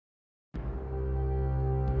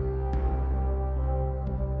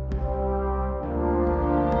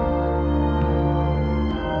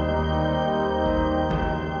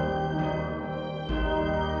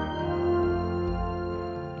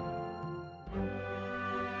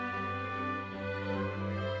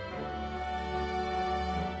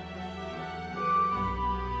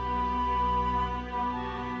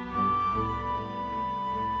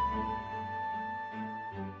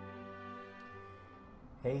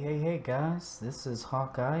Hey guys, this is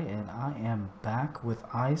Hawkeye and I am back with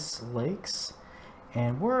Ice Lakes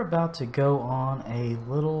and we're about to go on a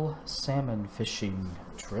little salmon fishing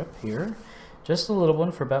trip here. Just a little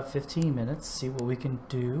one for about 15 minutes, see what we can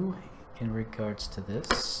do in regards to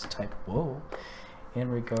this type, in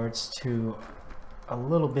regards to a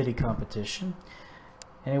little bitty competition.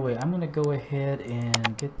 Anyway, I'm going to go ahead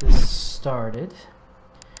and get this started.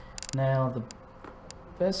 Now the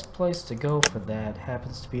best place to go for that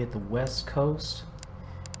happens to be at the west coast.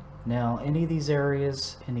 Now any of these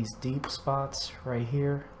areas in these deep spots right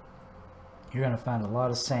here, you're going to find a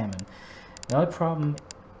lot of salmon. The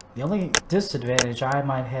only disadvantage I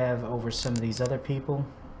might have over some of these other people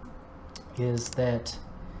is that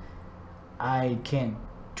I can't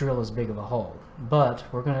drill as big of a hole, but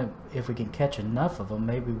if we can catch enough of them,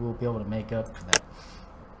 maybe we'll be able to make up for that.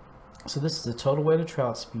 So this is the total weight of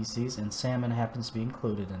trout species, and salmon happens to be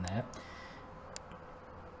included in that.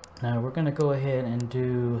 Now we're going to go ahead and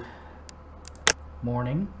do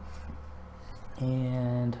morning,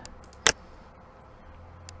 and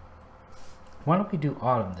why don't we do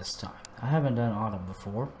autumn this time? I haven't done autumn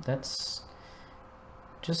before. That's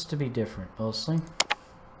just to be different mostly.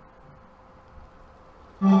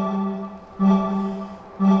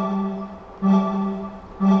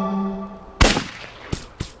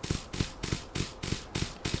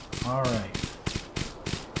 Alright,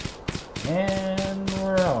 and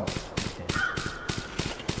we're off. Okay.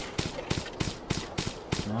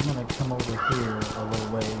 Now I'm going to come over here a little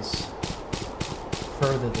ways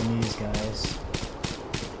further than these guys.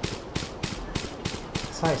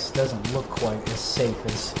 This ice doesn't look quite as safe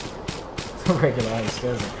as regular ice,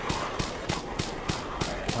 does it?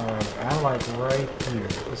 Alright, I like right here.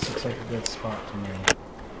 This looks like a good spot to me.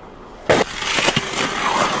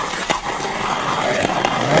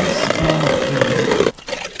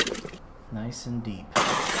 Nice and deep.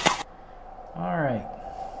 Alright.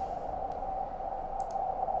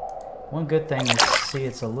 One good thing is, see,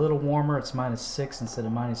 it's a little warmer. It's -6 instead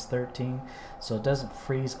of -13, so it doesn't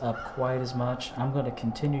freeze up quite as much. I'm going to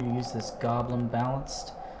continue to use this goblin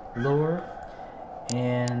balanced lure,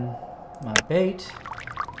 and my bait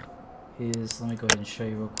is, let me go ahead and show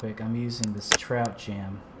you real quick. I'm using this trout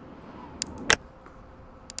jam.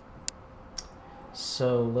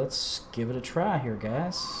 So let's give it a try here,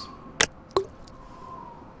 guys.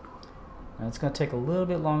 Now it's going to take a little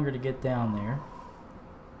bit longer to get down there,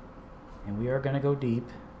 and we are going to go deep,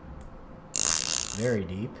 very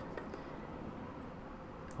deep.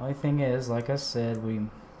 Only thing is, like I said, we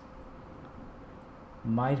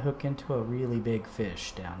might hook into a really big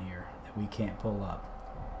fish down here that we can't pull up.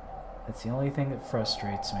 That's the only thing that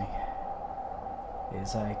frustrates me,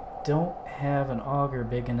 is I don't have an auger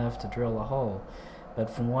big enough to drill a hole. But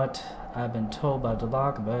from what I've been told by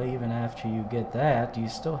Delakaba, even after you get that, you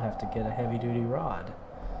still have to get a heavy-duty rod.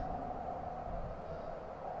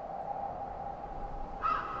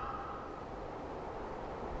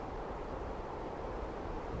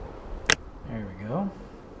 There we go.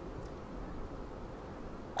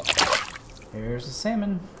 There's the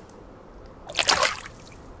salmon.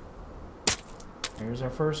 There's our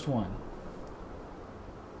first one.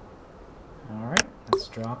 Alright, let's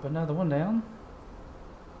drop another one down.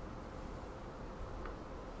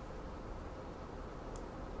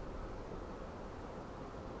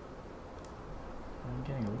 I'm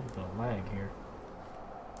getting a little bit of lag here.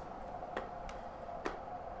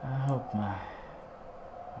 I hope my...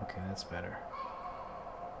 Okay, that's better.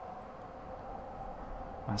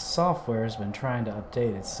 My software has been trying to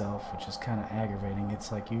update itself, which is kind of aggravating.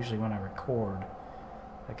 It's like usually when I record,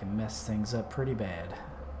 I can mess things up pretty bad.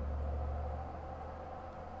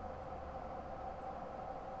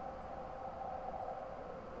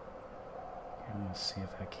 I'm gonna see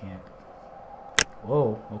if I can't...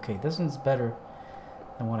 Whoa, okay, this one's better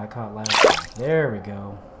than what I caught last time. There we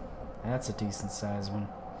go. That's a decent sized one.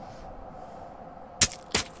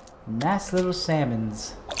 Nice little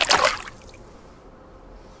salmons.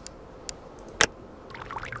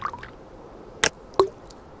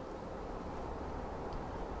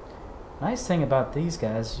 Nice thing about these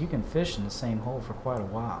guys, you can fish in the same hole for quite a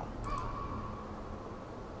while.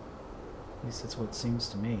 At least that's what it seems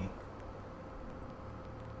to me.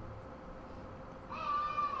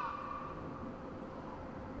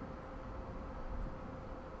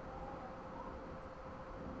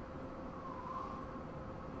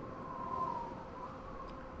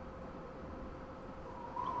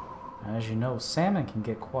 As you know, salmon can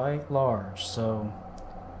get quite large, so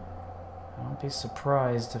don't be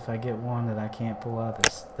surprised if I get one that I can't pull out.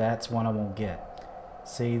 That's one I won't get.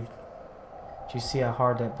 See, did you see how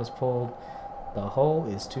hard that was pulled? The hole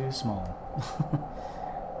is too small.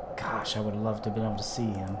 Gosh, I would have loved to have been able to see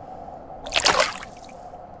him.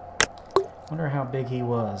 Wonder how big he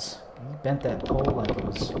was. He bent that pole like it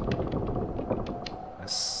was a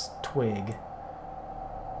twig.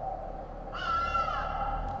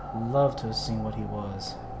 Love to have seen what he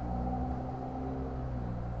was.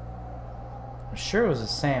 I'm sure it was a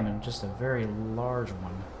salmon, just a very large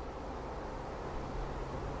one.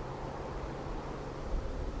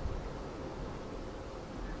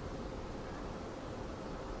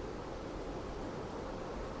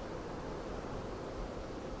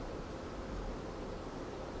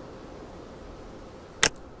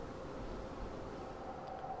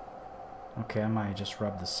 Okay, I might have just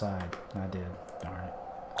rubbed the side. I did. Darn it.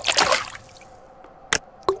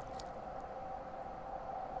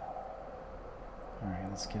 Alright,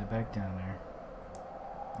 let's get it back down there.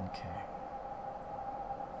 Okay.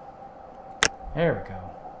 There we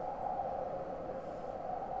go.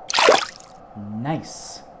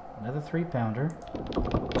 Nice. Another 3-pounder.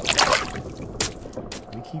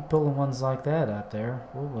 We keep pulling ones like that out there,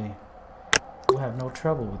 will we? We'll have no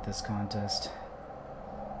trouble with this contest.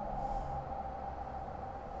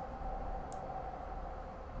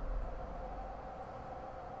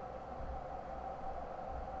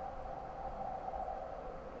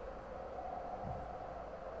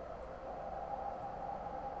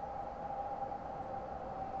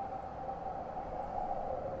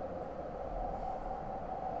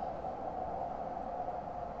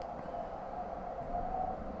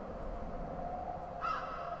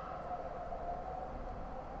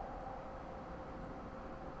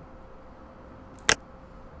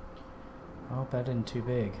 I hope that isn't too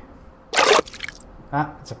big.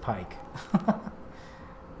 Ah, it's a pike.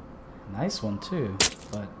 Nice one too,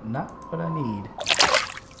 but not what I need.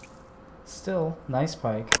 Still, nice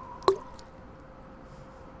pike.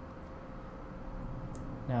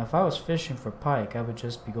 Now if I was fishing for pike, I would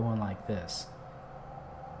just be going like this.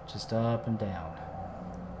 Just up and down.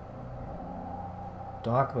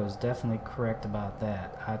 Doc was definitely correct about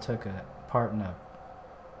that. I took a part in a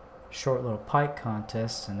short little pike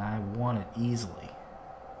contest and I won it easily.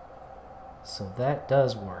 So that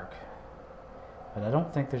does work. But I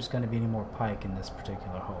don't think there's going to be any more pike in this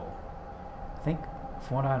particular hole. I think,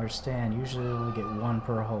 from what I understand, usually we get one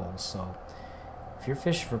per hole. So if you're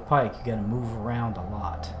fishing for pike, you got to move around a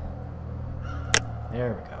lot.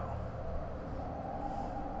 There we go.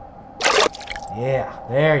 Yeah,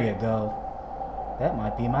 there you go. That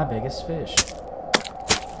might be my biggest fish.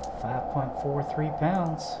 5.43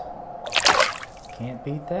 pounds. Can't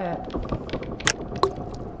beat that.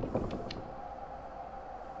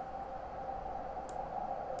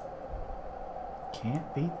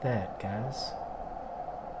 Can't beat that, guys.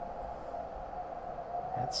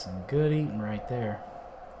 That's some good eating right there.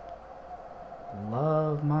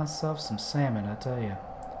 Love myself some salmon, I tell you.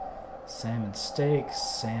 Salmon steaks,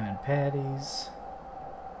 salmon patties.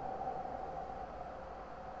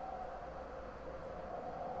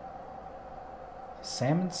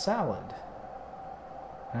 Salmon salad.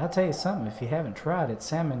 And I'll tell you something, if you haven't tried it,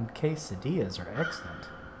 salmon quesadillas are excellent.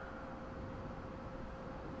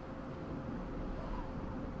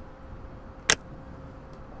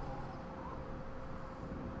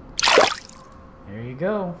 There you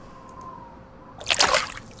go.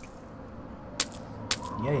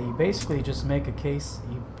 Yeah, you basically just make a case,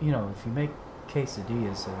 you know, if you make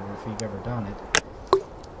quesadillas, or if you've ever done it,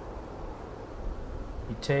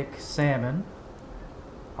 you take salmon,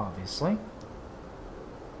 obviously,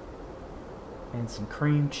 and some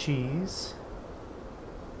cream cheese,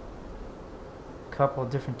 a couple of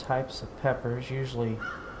different types of peppers, usually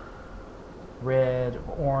red,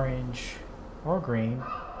 orange, or green,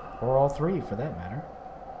 or all three for that matter.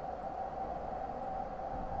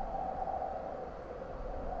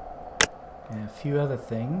 And a few other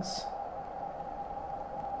things.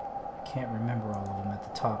 I can't remember all of them at the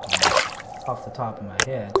top of off the top of my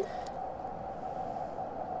head.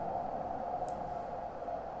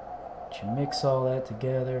 But you mix all that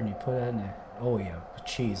together and you put that in a, oh yeah,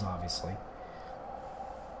 cheese obviously.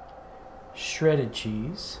 Shredded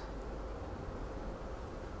cheese.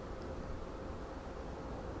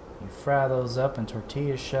 You fry those up in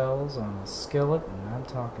tortilla shells on a skillet, and I'm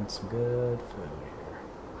talking some good food here.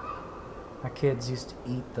 My kids used to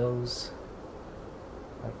eat those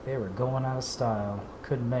like they were going out of style.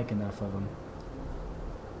 Couldn't make enough of them.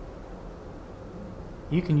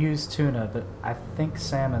 You can use tuna, but I think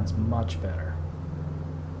salmon's much better.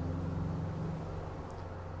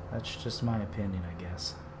 That's just my opinion, I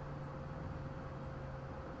guess.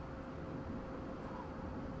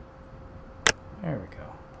 There we go.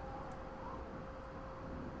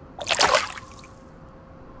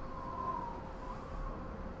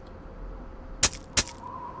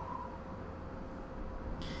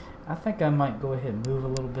 I think I might go ahead and move a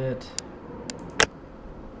little bit,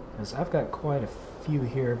 because I've got quite a few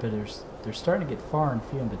here, but they're starting to get far and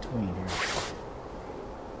few in between here.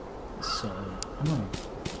 So I'm going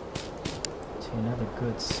to another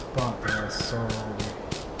good spot that I saw.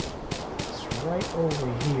 It's right over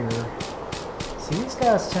here. See, these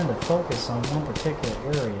guys tend to focus on one particular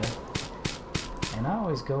area, and I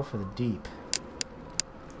always go for the deep.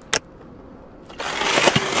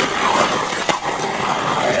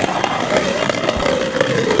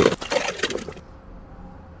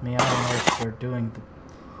 I mean, I don't know if they're doing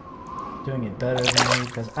it better than me,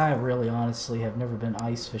 because I really honestly have never been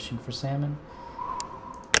ice fishing for salmon.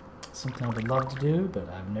 Something I would love to do, but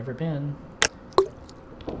I've never been.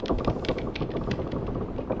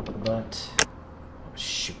 But oh,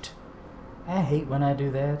 shoot, I hate when I do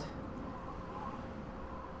that.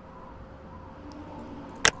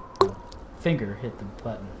 Finger hit the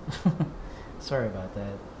button. Sorry about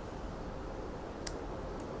that.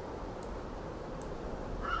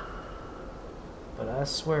 But I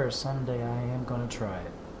swear someday I am going to try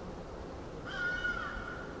it.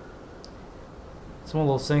 It's one of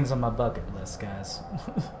those things on my bucket list, guys.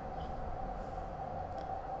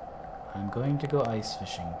 I'm going to go ice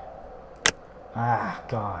fishing. Ah,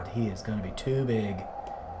 God, he is going to be too big.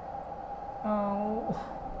 Oh,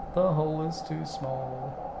 the hole is too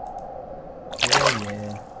small.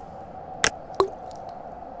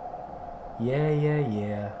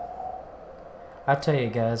 Yeah. I tell you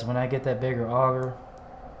guys, when I get that bigger auger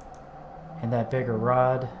and that bigger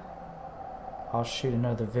rod, I'll shoot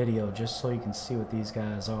another video just so you can see what these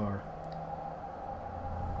guys are.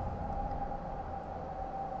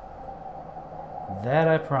 That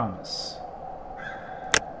I promise.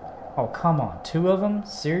 Oh, come on. 2 of them?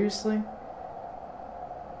 Seriously?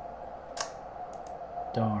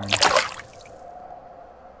 Darn.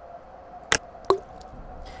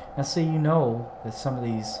 Now see, you know that some of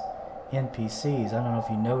these NPCs, I don't know if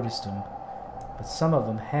you noticed them, but some of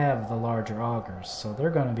them have the larger augers, so they're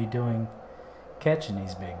going to be catching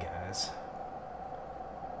these big guys.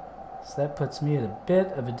 So that puts me at a bit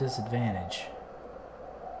of a disadvantage.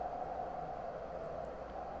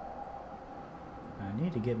 I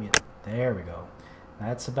need to get me there we go.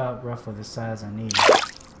 That's about roughly the size I need.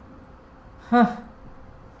 Huh.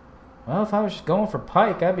 Well, if I was just going for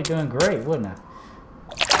pike, I'd be doing great, wouldn't I?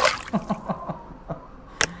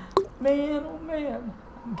 Man, oh man,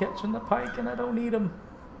 I'm catching the pike and I don't eat them.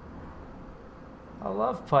 I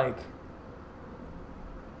love pike.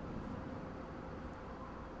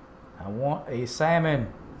 I want a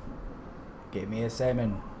salmon. Get me a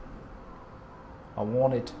salmon. I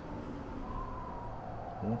want it.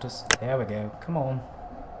 I want this. There we go. Come on.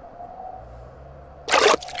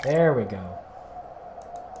 There we go.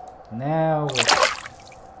 Now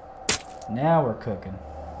we're cooking.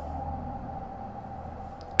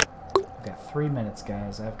 I've got 3 minutes,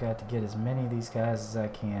 guys. I've got to get as many of these guys as I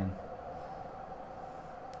can.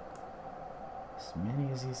 As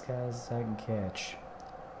many of these guys as I can catch.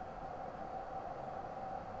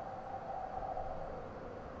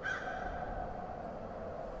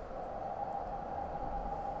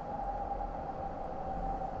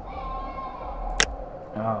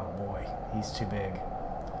 Oh boy, he's too big.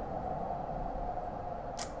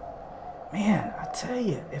 Man, I tell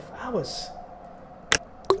you, if I was...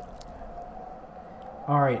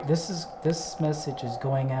 Alright, this message is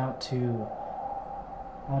going out to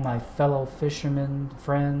all my fellow fishermen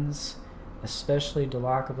friends, especially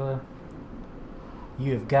Delacaba.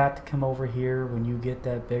 You have got to come over here when you get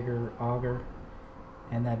that bigger auger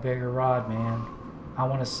and that bigger rod, man. I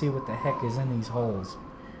want to see what the heck is in these holes.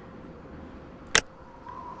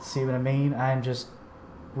 See what I mean? I'm just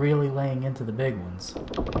really laying into the big ones.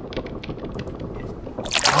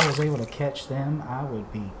 If I was able to catch them, I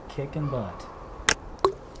would be kicking butt.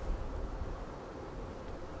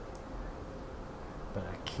 But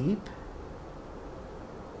I keep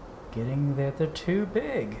getting that they're too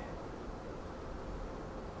big.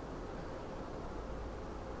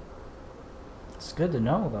 It's good to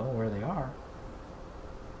know, though, where they are.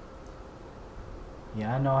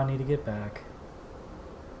 Yeah, I know I need to get back.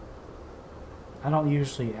 I don't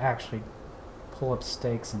usually actually pull up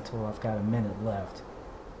stakes until I've got a minute left.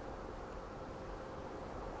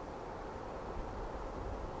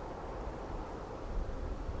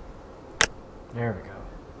 There we go.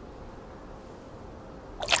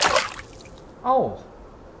 Oh!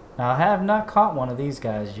 Now I have not caught one of these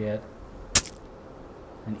guys yet.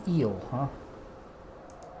 An eel, huh?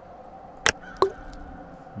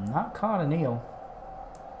 Not caught an eel.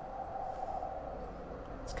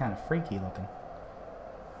 It's kind of freaky looking.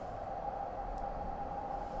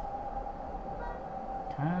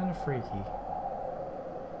 kind of freaky.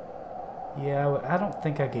 Yeah, I don't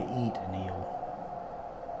think I could eat an eel.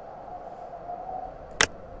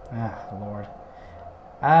 Ah, Lord.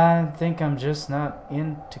 I think I'm just not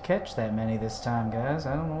in to catch that many this time, guys.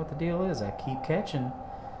 I don't know what the deal is. I keep catching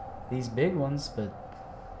these big ones, but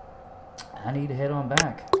I need to head on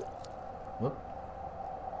back. Whoop.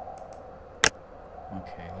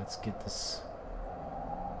 Okay, let's get this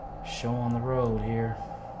show on the road here.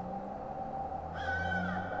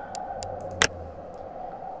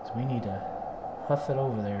 So we need to huff it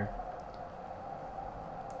over there.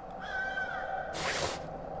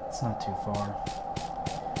 It's not too far.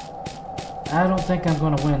 I don't think I'm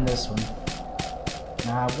going to win this one.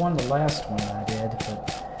 Now, I won the last one I did,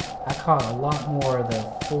 but I caught a lot more of the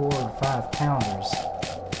 4 and 5 pounders.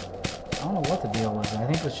 I don't know what the deal was. I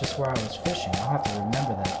think it was just where I was fishing. I'll have to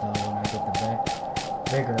remember that, though, when I get the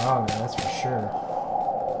bigger auger, that's for sure.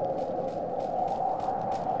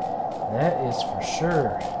 That is for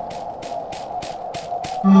sure.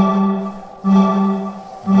 Yep,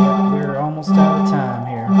 we're almost out of time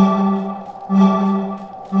here.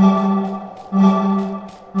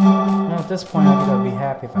 Now, at this point, I'm going to be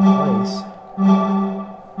happy if I place.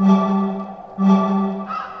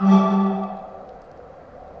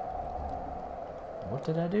 What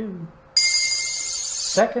did I do?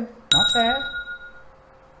 Second, not bad.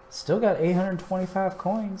 Still got 825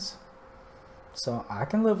 coins. So I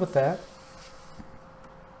can live with that.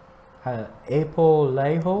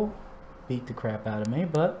 Apolejo beat the crap out of me,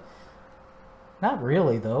 but not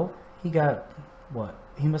really though. He got, what?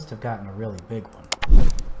 He must have gotten a really big one.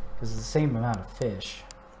 Because it's the same amount of fish.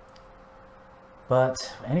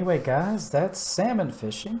 But anyway, guys, that's salmon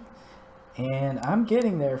fishing. And I'm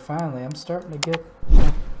getting there finally. I'm starting to get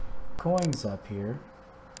coins up here.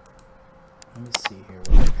 Let me see here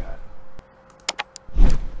what I got.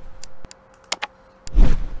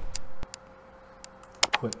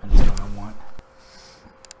 Equipment is what I want.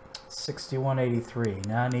 6183.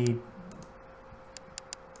 Now I need.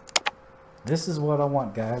 This is what I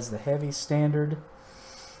want, guys. The heavy standard.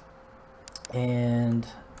 And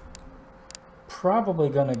probably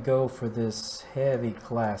gonna go for this heavy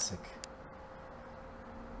classic.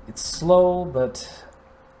 It's slow, but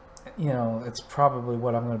you know, it's probably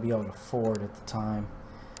what I'm going to be able to afford at the time.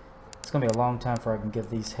 It's going to be a long time before I can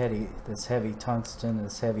get this heavy tungsten,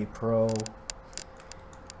 this heavy pro.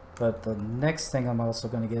 But the next thing I'm also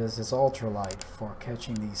going to get is this ultralight for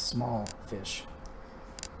catching these small fish.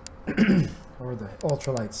 Or the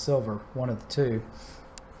ultralight silver, one of the two.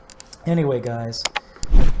 Anyway, guys,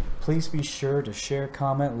 please be sure to share,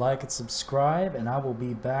 comment, like, and subscribe, and I will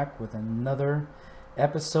be back with another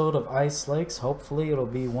episode of Ice Lakes. Hopefully it'll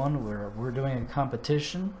be one where we're doing a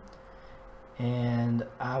competition, and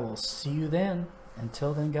I will see you then.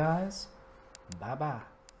 Until then, guys, bye bye.